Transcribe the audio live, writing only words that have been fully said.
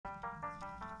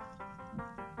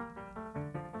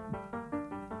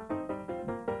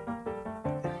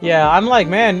Yeah, I'm like,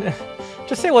 man,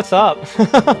 just say what's up.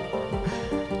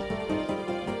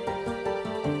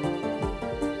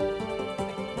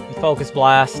 Focus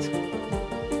blast.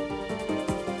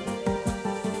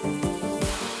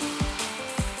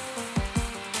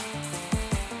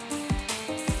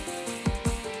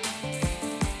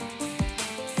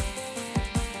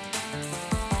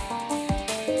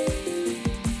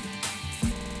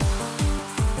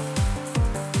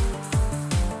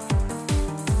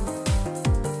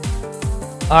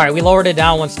 Alright, we lowered it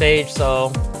down one stage, so...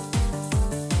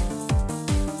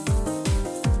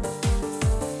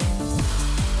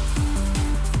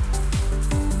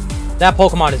 That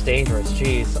Pokemon is dangerous,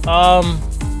 jeez.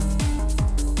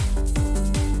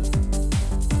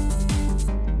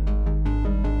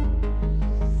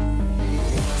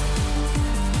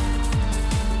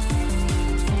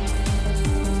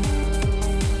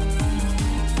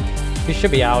 He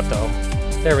should be out, though.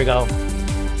 There we go.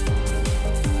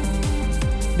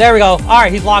 There we go.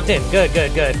 Alright, he's locked in. Good,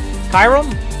 good, good.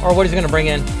 Kyurem? Or what is he going to bring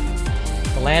in?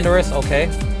 The Landorus? Okay.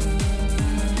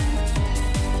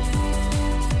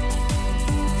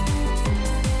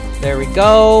 There we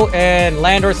go. And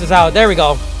Landorus is out. There we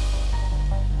go.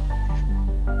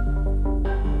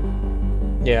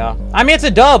 Yeah. I mean, it's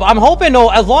a dub. I'm hoping, though,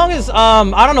 as long as, I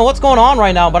don't know what's going on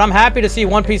right now, but I'm happy to see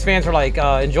One Piece fans are, like,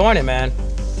 enjoying it, man.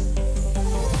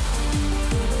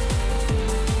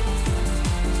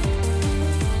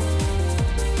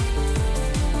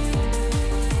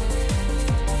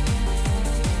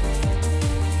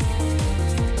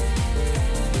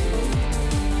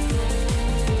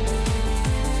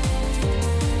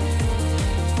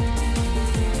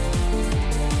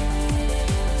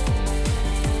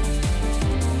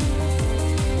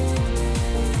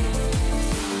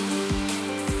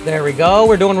 There we go.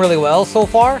 We're doing really well so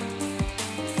far. Alright,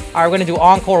 we're going to do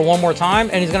Encore one more time,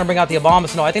 and he's going to bring out the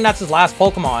Abomasnow. I think that's his last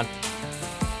Pokemon.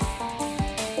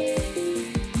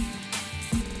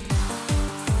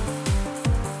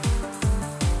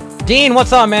 Dean,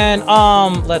 what's up, man?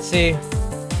 Let's see.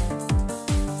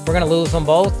 We're going to lose them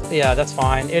both. Yeah, that's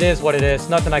fine. It is what it is.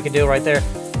 Nothing I can do right there.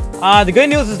 The good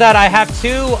news is that I have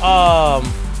two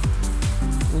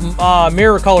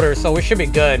mirror coders, so we should be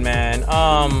good, man.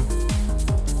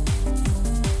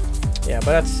 Yeah,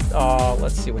 but that's,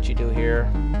 let's see what you do here.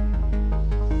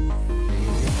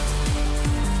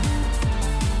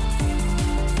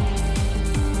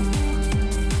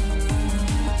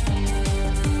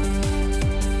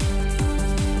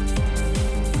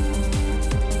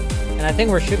 And I think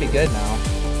we should be good now.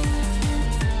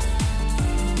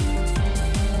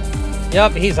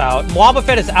 Yep, he's out.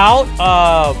 Wobbuffet is out.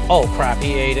 Oh crap,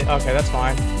 he ate it. Okay, that's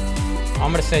fine. I'm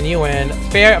gonna send you in.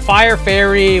 Fire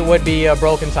Fairy would be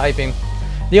broken typing.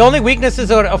 The only weakness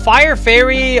is a Fire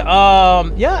Fairy.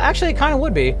 Yeah, actually, it kind of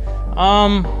would be.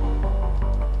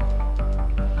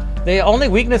 The only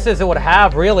weaknesses it would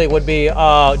have really would be,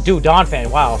 dude,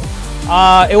 Donphan. Wow.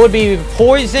 It would be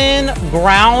poison,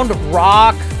 ground,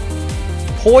 rock,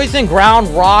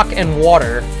 and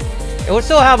water. It would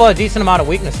still have a decent amount of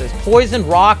weaknesses. Poison,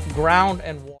 rock, ground,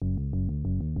 and water.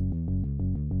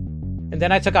 And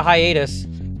then I took a hiatus.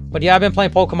 But yeah, I've been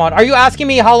playing Pokemon. Are you asking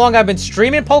me how long I've been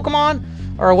streaming Pokemon?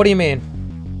 Or what do you mean?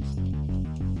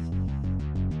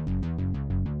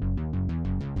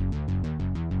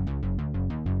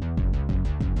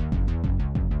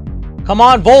 Come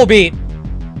on, Volbeat.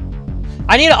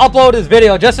 I need to upload this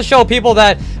video just to show people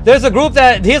that there's a group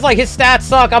that he's like, his stats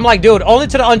suck. I'm like, dude, only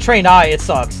to the untrained eye it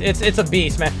sucks. It's a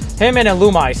beast, man. Him and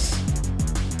Lumice.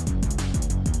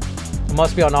 It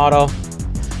must be on auto.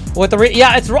 With the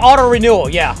yeah, it's auto renewal.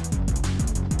 Yeah.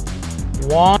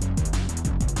 1,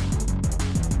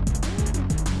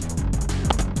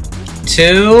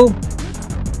 2.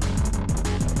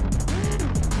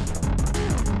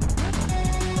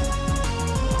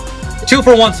 Two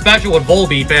for one special with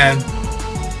Volbeat, man.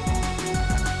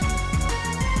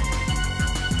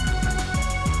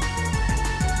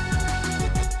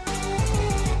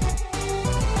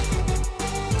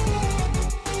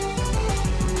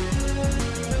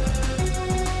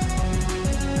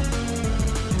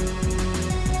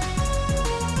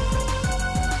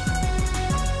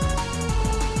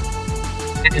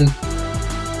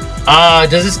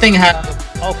 Does this thing have...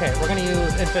 Okay, we're gonna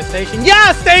use Infestation.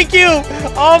 Yes, thank you!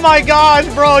 Oh my gosh,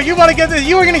 bro, you wanna get this?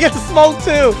 You were gonna get the smoke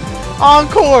too.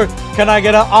 Encore. Can I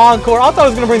get an Encore? I thought I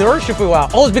was gonna bring the Urshifu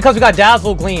out. Oh, it's because we got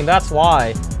Dazzle Gleam, that's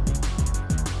why.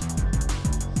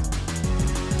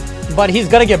 But he's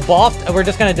gonna get buffed, and we're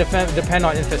just gonna depend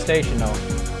on Infestation though.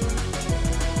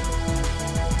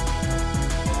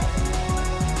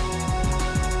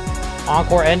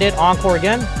 Encore ended. Encore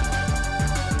again.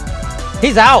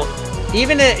 He's out.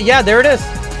 Even it, yeah, there it is.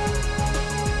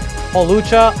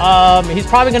 Holucha. He's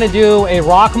probably gonna do a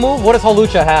rock move. What does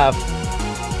Holucha have?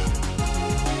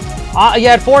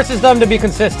 Yeah, it forces them to be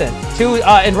consistent.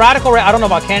 In Radical Ray, I don't know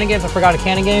about Cannon Games. I forgot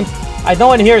Cannon Games. I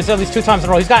know in here it's at least 2 times in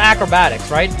a row. He's got acrobatics,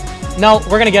 right? No,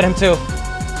 we're gonna get him too.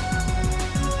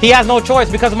 He has no choice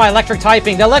because of my electric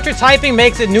typing. The electric typing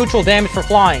makes it neutral damage for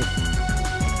flying.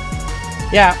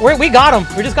 Yeah, we got him.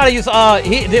 We just gotta use,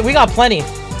 we got plenty.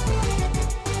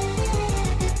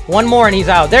 One more and he's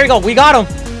out. There you go. We got him.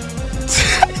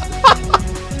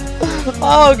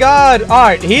 Oh, God. All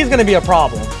right. He's gonna be a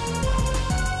problem.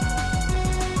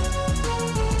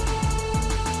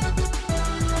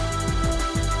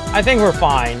 I think we're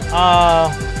fine.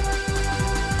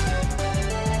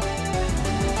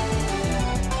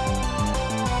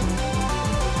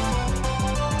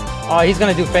 Oh, he's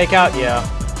gonna do fake out? Yeah.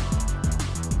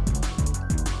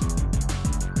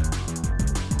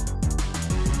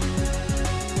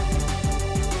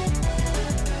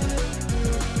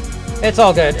 It's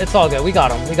all good. It's all good. We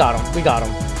got him. We got him. We got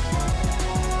him.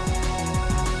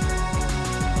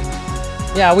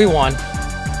 Yeah, we won.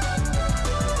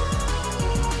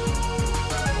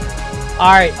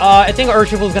 Alright, I think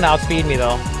Urshifu's gonna outspeed me,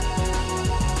 though.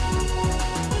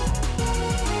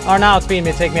 Or now outspeed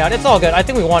me to take me out. It's all good. I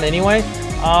think we won anyway.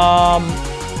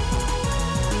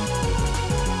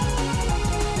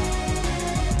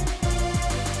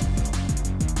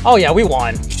 Oh, yeah, we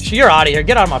won. You're out of here.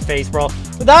 Get out of my face, bro.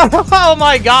 Oh,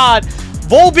 my God.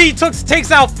 Volbeat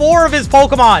takes out 4 of his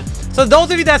Pokemon. So those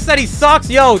of you that said he sucks,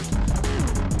 yo.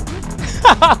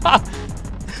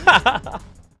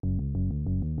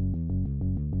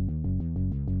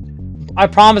 I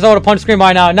promise I would have punch screen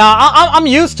by now. Nah, I'm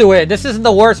used to it. This isn't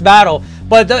the worst battle.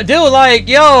 But, dude, like,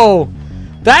 yo,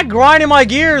 that grinding my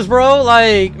gears, bro,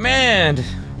 like, man,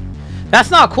 that's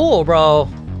not cool, bro.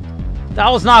 That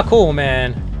was not cool,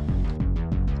 man.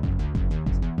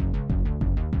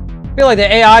 I feel like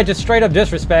the AI just straight up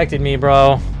disrespected me,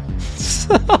 bro.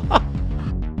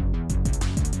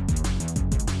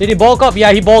 Did he bulk up?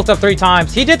 Yeah, he bulked up 3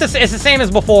 times. He did this. It's the same as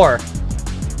before.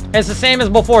 It's the same as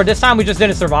before. This time we just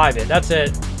didn't survive it. That's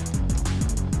it.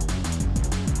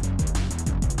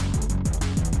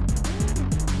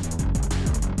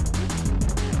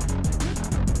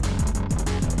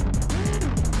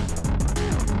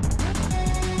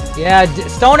 Yeah,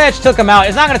 Stone Edge took him out.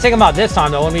 It's not going to take him out this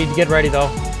time, though, when we get ready, though.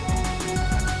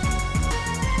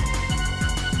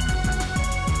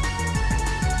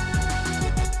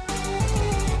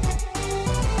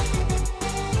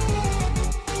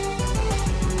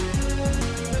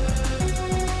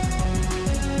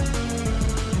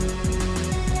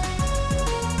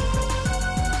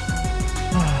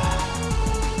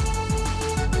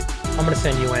 I'm gonna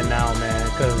send you in now, man,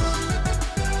 because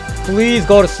please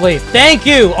go to sleep. Thank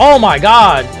you. Oh my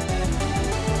God.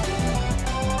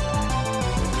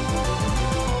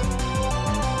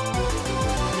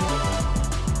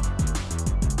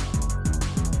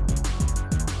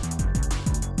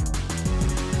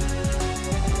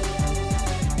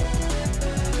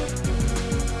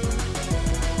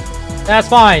 That's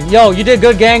fine. Yo, you did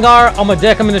good, Gengar. I'm gonna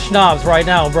deck him in the schnapps right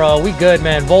now, bro. We good,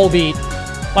 man. Volbeat.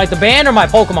 Like the band or my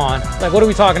Pokemon? Like, what are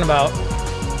we talking about?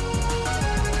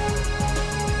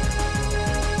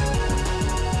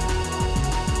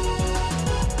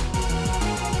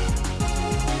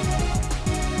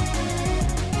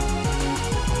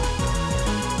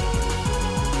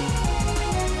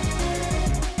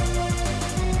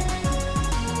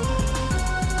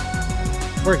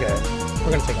 We're good.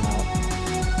 We're gonna take him out.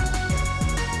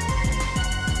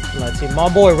 Let's see. My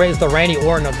boy raised the Randy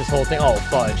Orton of this whole thing. Oh,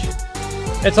 fudge.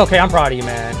 It's okay. I'm proud of you,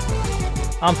 man.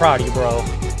 I'm proud of you, bro.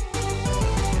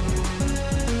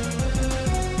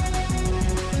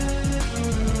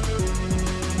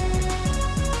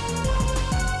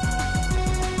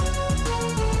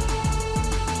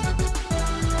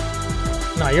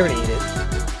 Nah, you're gonna eat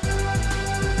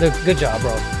it. Good job,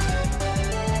 bro.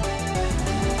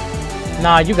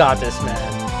 Nah, you got this, man.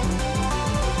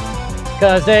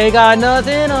 Cause they got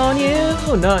nothing on you.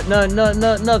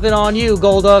 Nothing on you,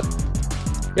 Golduck.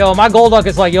 Yo, my Golduck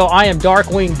is like, yo, I am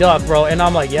Darkwing Duck, bro. And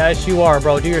I'm like, yes, you are,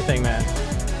 bro. Do your thing, man.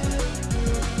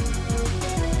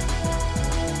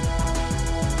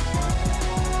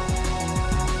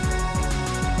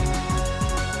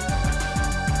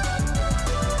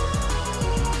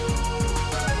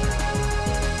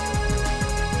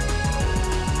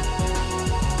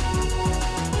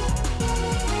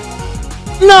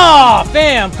 Nah,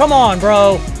 fam. Come on,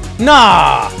 bro.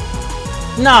 Nah.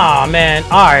 Nah, man.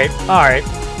 Alright, alright.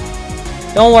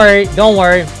 Don't worry, don't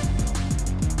worry.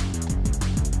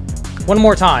 One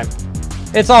more time.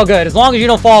 It's all good. As long as you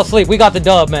don't fall asleep, we got the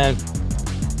dub, man.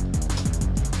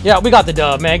 Yeah, we got the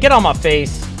dub, man. Get on my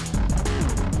face.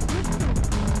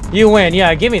 You win.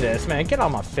 Yeah, give me this, man. Get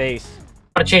on my face.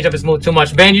 I want to change up his move too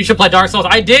much. Man, you should play Dark Souls.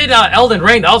 I did Elden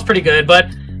Ring. That was pretty good, but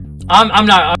I'm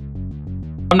not.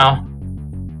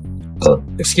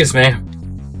 Excuse me.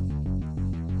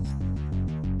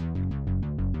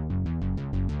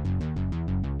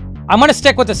 I'm gonna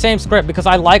stick with the same script because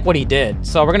I like what he did.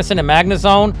 So we're gonna send a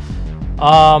Magnezone.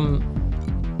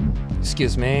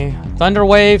 Excuse me.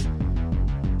 Thunderwave.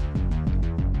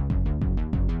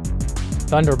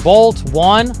 Thunderbolt,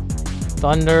 1.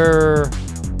 Thunder...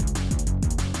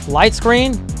 Light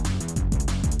Screen.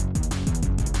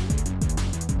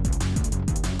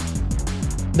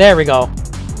 There we go.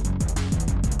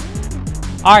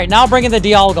 Alright, now bring in the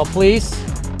Dialga, please.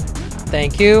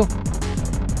 Thank you.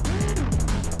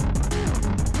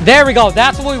 There we go.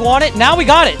 That's what we wanted. Now we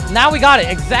got it. Now we got it.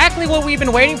 Exactly what we've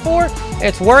been waiting for.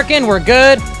 It's working. We're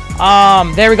good.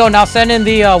 There we go. Now send in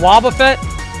the Wobbuffet.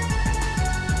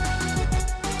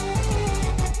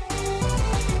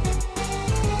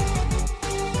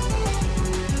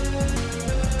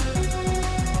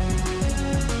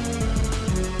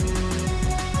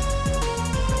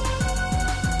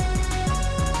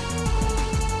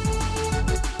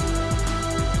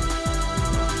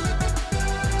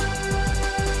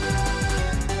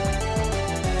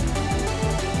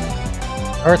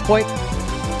 Earthquake.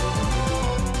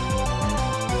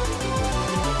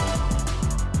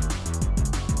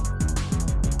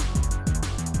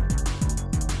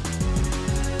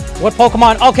 What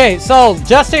Pokemon? Okay, so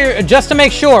just to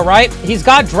make sure, right? He's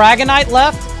got Dragonite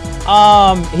left.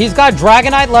 He's got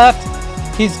Dragonite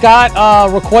left. He's got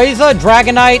Rayquaza,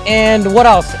 Dragonite, and what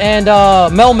else? And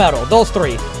Melmetal. Those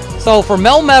 3. So for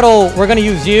Melmetal, we're gonna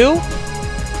use you.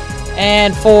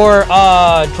 And for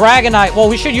Dragonite, well,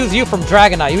 we should use you from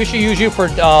Dragonite. We should use you for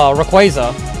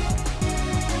Rayquaza.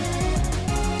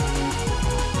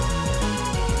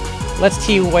 Let's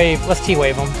T-Wave. Let's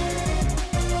T-Wave him.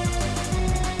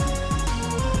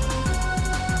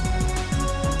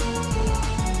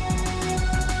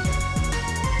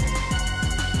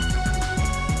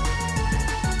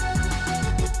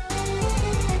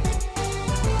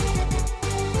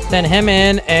 Send him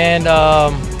in and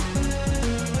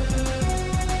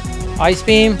Ice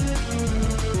Beam.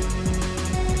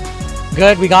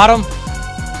 Good, we got him.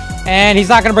 And he's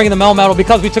not gonna bring in the Melmetal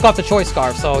because we took off the Choice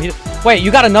Scarf. So wait,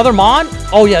 you got another Mon?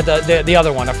 Oh yeah, the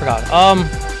other one. I forgot.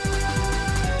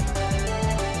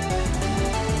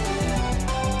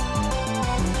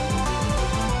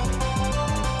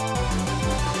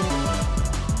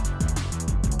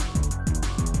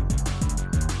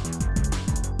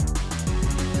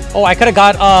 Oh, I could have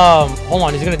got, hold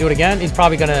on, he's gonna do it again? He's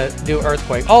probably gonna do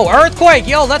Earthquake. Oh, Earthquake!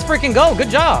 Yo, let's freaking go! Good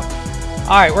job!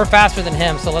 Alright, we're faster than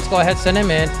him, so let's go ahead and send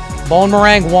him in. Bone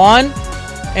Meringue, 1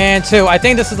 and 2. I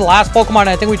think this is the last Pokemon,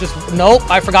 I think we just, nope,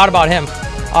 I forgot about him.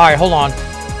 Alright, hold on.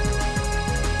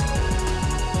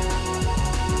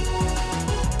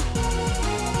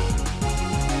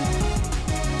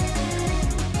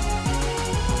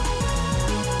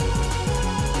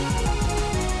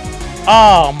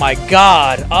 Oh my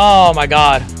god. Oh my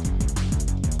god.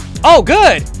 Oh,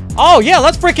 good. Oh yeah,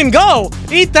 let's freaking go.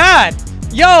 Eat that.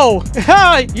 Yo,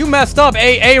 you messed up,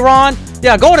 Aaron.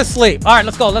 Yeah, go to sleep. All right,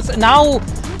 let's go. Let's now.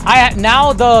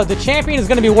 Now the champion is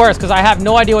gonna be worse because I have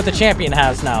no idea what the champion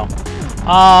has now.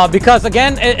 Because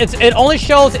again, it only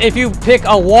shows if you pick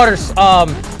a water.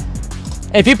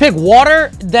 If you pick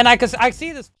water, then I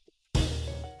see this.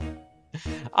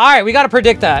 All right, we got to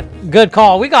predict that. Good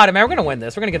call. We got it, man. We're going to win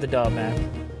this. We're going to get the dub, man.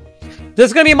 This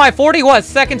is going to be my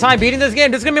 42nd time beating this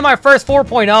game. This is going to be my first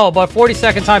 4.0, but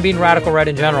 42nd time beating Radical Red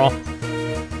in general.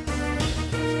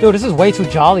 Dude, this is way too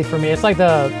jolly for me. It's like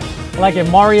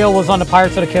if Mario was on the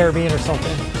Pirates of the Caribbean or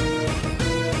something.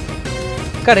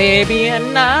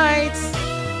 Caribbean Nights.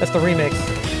 That's the remix.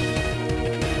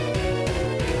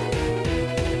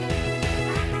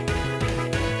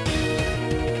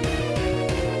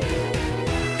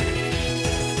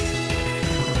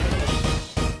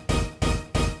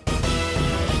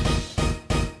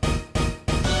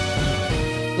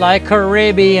 Like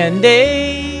Caribbean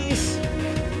Days.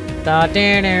 That's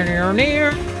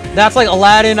like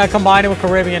Aladdin. I combined it with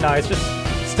Caribbean Nights.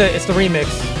 It's the remix.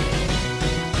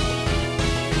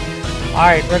 All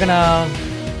right, we're gonna.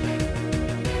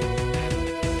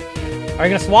 Are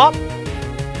you gonna swap?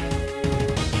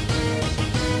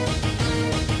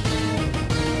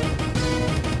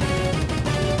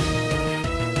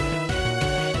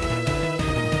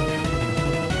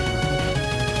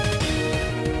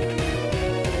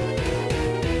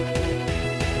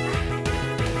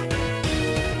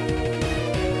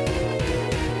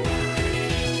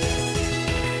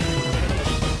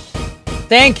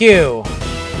 Thank you.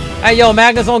 Hey, yo,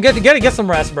 Magnezone, get some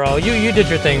rest, bro. You did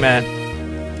your thing, man.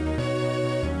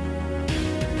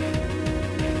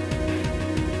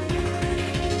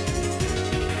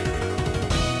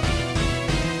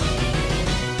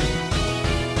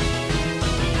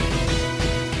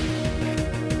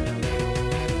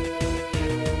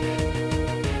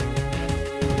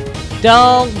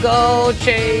 Don't go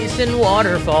chasing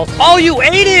waterfalls. Oh, you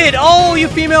ate it! Oh, you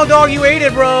female dog, you ate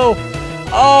it, bro.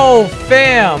 Oh,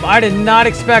 fam. I did not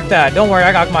expect that. Don't worry,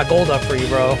 I got my gold up for you,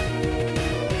 bro.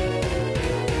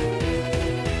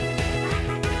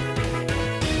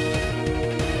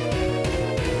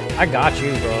 I got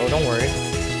you, bro. Don't worry.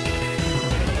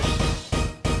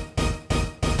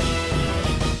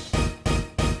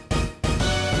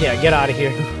 Yeah, get out of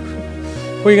here.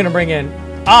 Who are you gonna bring in?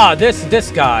 Ah,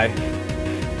 this guy.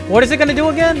 What is it gonna do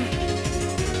again?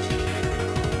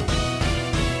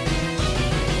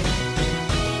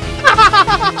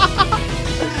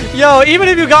 Yo, even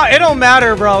if you got, it don't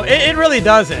matter, bro. It really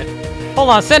doesn't. Hold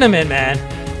on, send him in, man.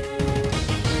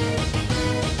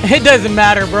 It doesn't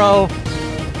matter, bro.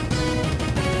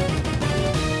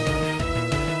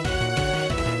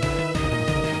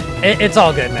 It's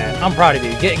all good, man. I'm proud of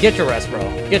you. Get your rest, bro.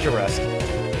 Get your rest.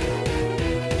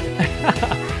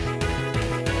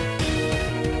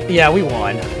 Yeah, we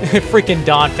won. Freaking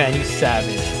Don fan, you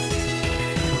savage.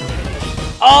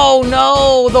 Oh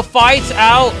no, the fight's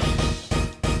out.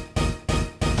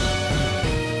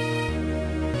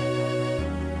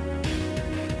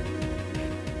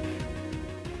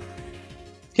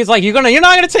 He's like, you're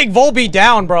not gonna take Volbeat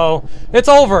down, bro. It's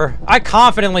over. I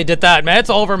confidently did that, man.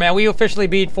 It's over, man. We officially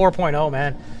beat 4.0,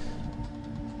 man.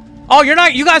 Oh, you're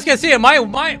not. You guys can see it. My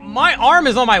arm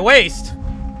is on my waist.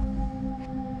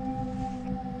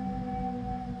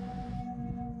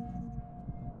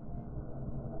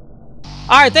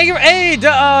 All right, thank you. Hey,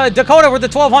 Dakota with the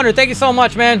 1200. Thank you so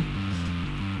much, man.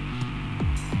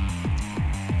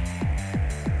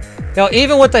 Yo,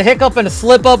 even with the hiccup and the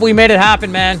slip up, we made it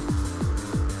happen, man.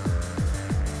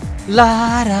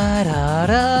 La da da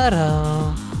da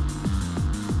da.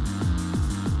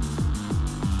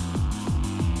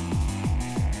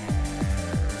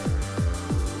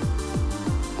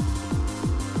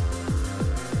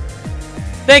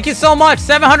 Thank you so much.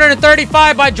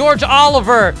 735 by George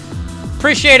Oliver.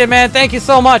 Appreciate it, man. Thank you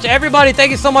so much. Everybody,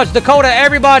 thank you so much. Dakota,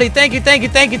 everybody, thank you, thank you,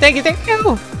 thank you, thank you, thank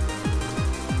you.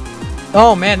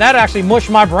 Oh, man, that actually mushed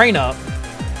my brain up.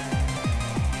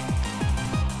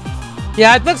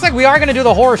 Yeah, it looks like we are going to do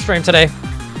the horror stream today.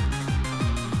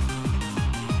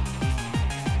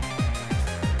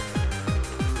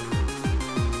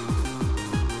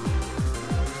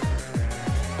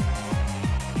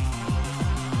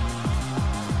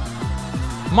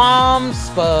 Mom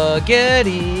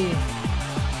spaghetti.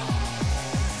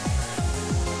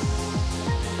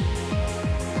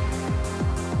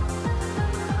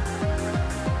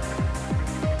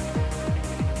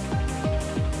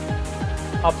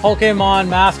 A Pokemon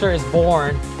Master is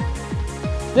born.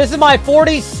 This is my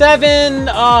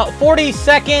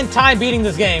 42nd time beating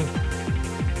this game.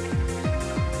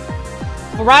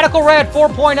 Radical Red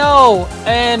 4.0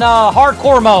 and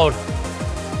hardcore mode.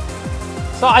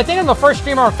 So I think I'm the first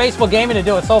streamer on Facebook Gaming to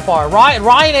do it so far. Ryan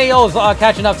AO is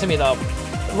catching up to me though.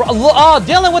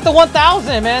 Dylan with the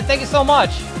 1,000, man. Thank you so much.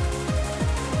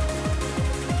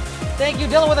 Thank you,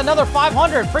 Dylan, with another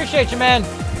 500. Appreciate you, man.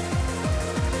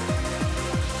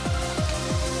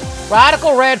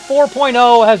 Radical Red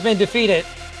 4.0 has been defeated.